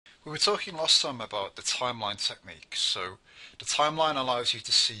We were talking last time about the timeline technique. So the timeline allows you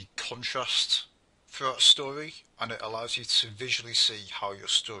to see contrast throughout a story, and it allows you to visually see how your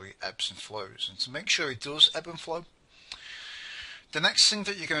story ebbs and flows. And to make sure it does ebb and flow, the next thing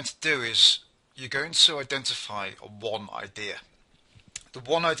that you're going to do is you're going to identify a one idea. The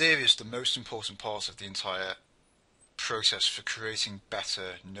one idea is the most important part of the entire process for creating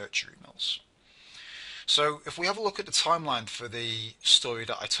better nurture emails. So if we have a look at the timeline for the story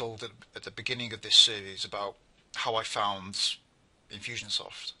that I told at the beginning of this series about how I found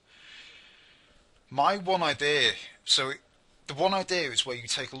Infusionsoft, my one idea, so the one idea is where you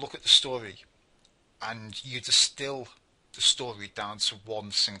take a look at the story and you distill the story down to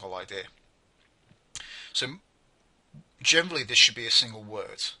one single idea. So generally this should be a single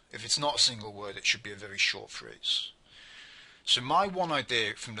word. If it's not a single word, it should be a very short phrase. So my one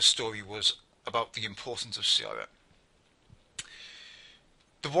idea from the story was about the importance of CRM.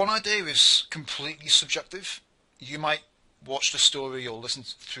 The one idea is completely subjective. You might watch the story or listen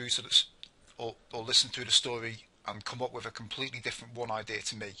through to this, or listen through the story and come up with a completely different one idea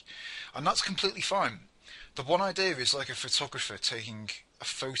to me, and that's completely fine. The one idea is like a photographer taking a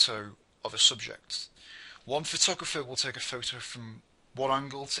photo of a subject. One photographer will take a photo from one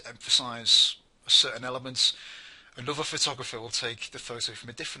angle to emphasize a certain element. Another photographer will take the photo from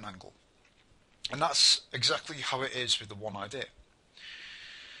a different angle. And that's exactly how it is with the one idea.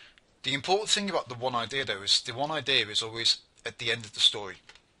 The important thing about the one idea though is the one idea is always at the end of the story.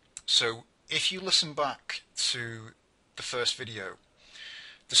 So if you listen back to the first video,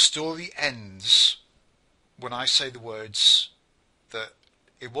 the story ends when I say the words that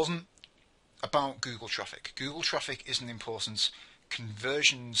it wasn't about Google traffic. Google traffic isn't important.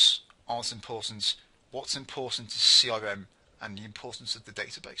 Conversions aren't important. What's important is CRM and the importance of the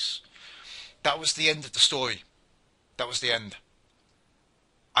database. That was the end of the story. That was the end.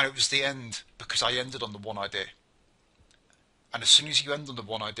 And it was the end because I ended on the one idea. And as soon as you end on the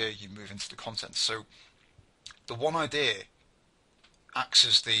one idea, you move into the content. So the one idea acts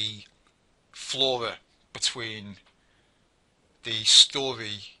as the flora between the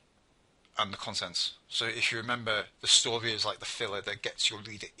story and the content. So if you remember, the story is like the filler that gets your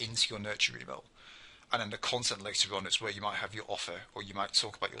reader into your nurture email. And then the content later on is where you might have your offer or you might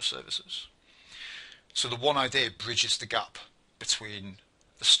talk about your services. So the one idea bridges the gap between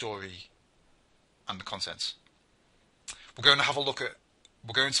the story and the content. We're going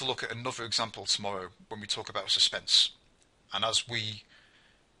to look at another example tomorrow when we talk about suspense. And as we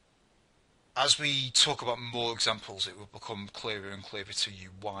talk about more examples, it will become clearer and clearer to you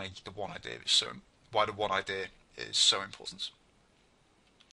why the one idea is so important.